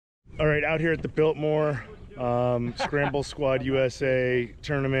All right, out here at the Biltmore Scramble Squad USA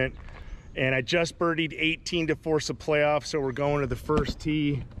tournament, and I just birdied 18 to force a playoff, so we're going to the first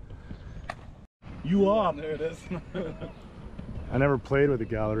tee. You up? There it is. I never played with a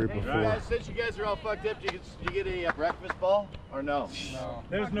gallery before. Guys, since you guys are all fucked up, do you get a breakfast ball or no? No.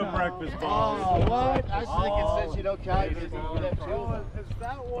 There's no breakfast ball. Oh, what? I was thinking since you don't count, you get that too. Oh, is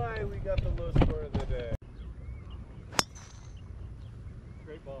that why we got the low score of the day?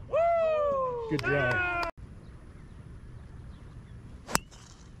 Great ball. Woo! Good job.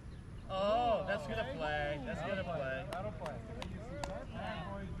 Oh, that's gonna play. That's gonna play. That'll play.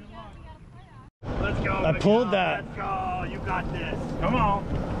 Let's go. I pulled that. Let's go. You got this. Come on.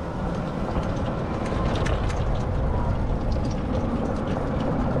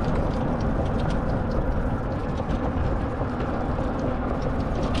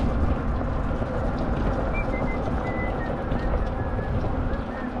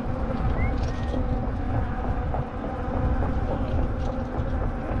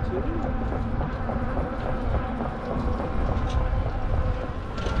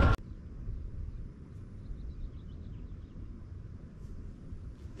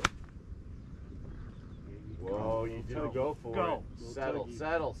 Whoa, you didn't go for it. Settle.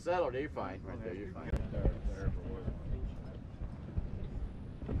 There, you're fine. Right there, you're fine.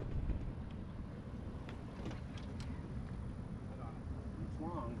 It's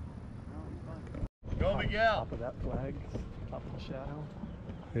long. Go, Miguel. Top of that flag, top of the shadow.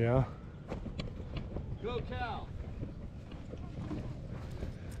 Yeah. Go, Cal.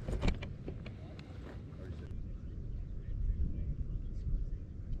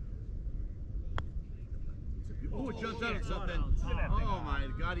 Oh, it jumped out of something. Oh my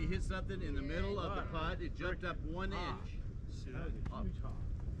God, he hit something in the middle of the putt. It jumped up 1 inch. Oh,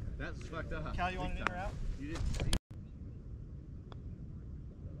 that's fucked up. Cal, you want it in or out? You didn't see.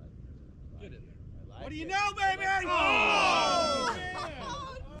 Get in there. What do you know, baby? Oh!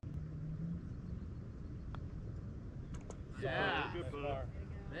 Yeah. Good par.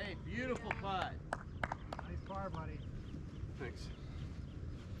 Hey, beautiful putt. Nice par, buddy. Thanks.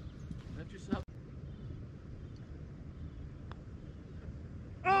 Let yourself.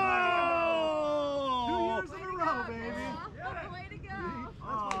 Oh! 2 years in a row, baby. Way to go.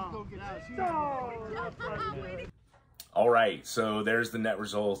 Let's go get All right, so there's the net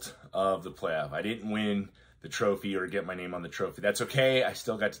result of the playoff. I didn't win the trophy or get my name on the trophy. That's okay. I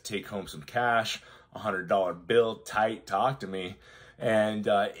still got to take home some cash, $100 bill, tight, talk to me. And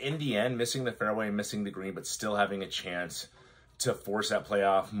in the end, missing the fairway, missing the green, but still having a chance to force that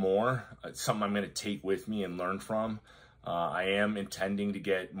playoff more. It's something I'm going to take with me and learn from. I am intending to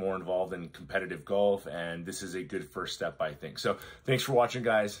get more involved in competitive golf, and this is a good first step, I think. So thanks for watching,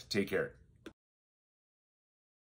 guys. Take care.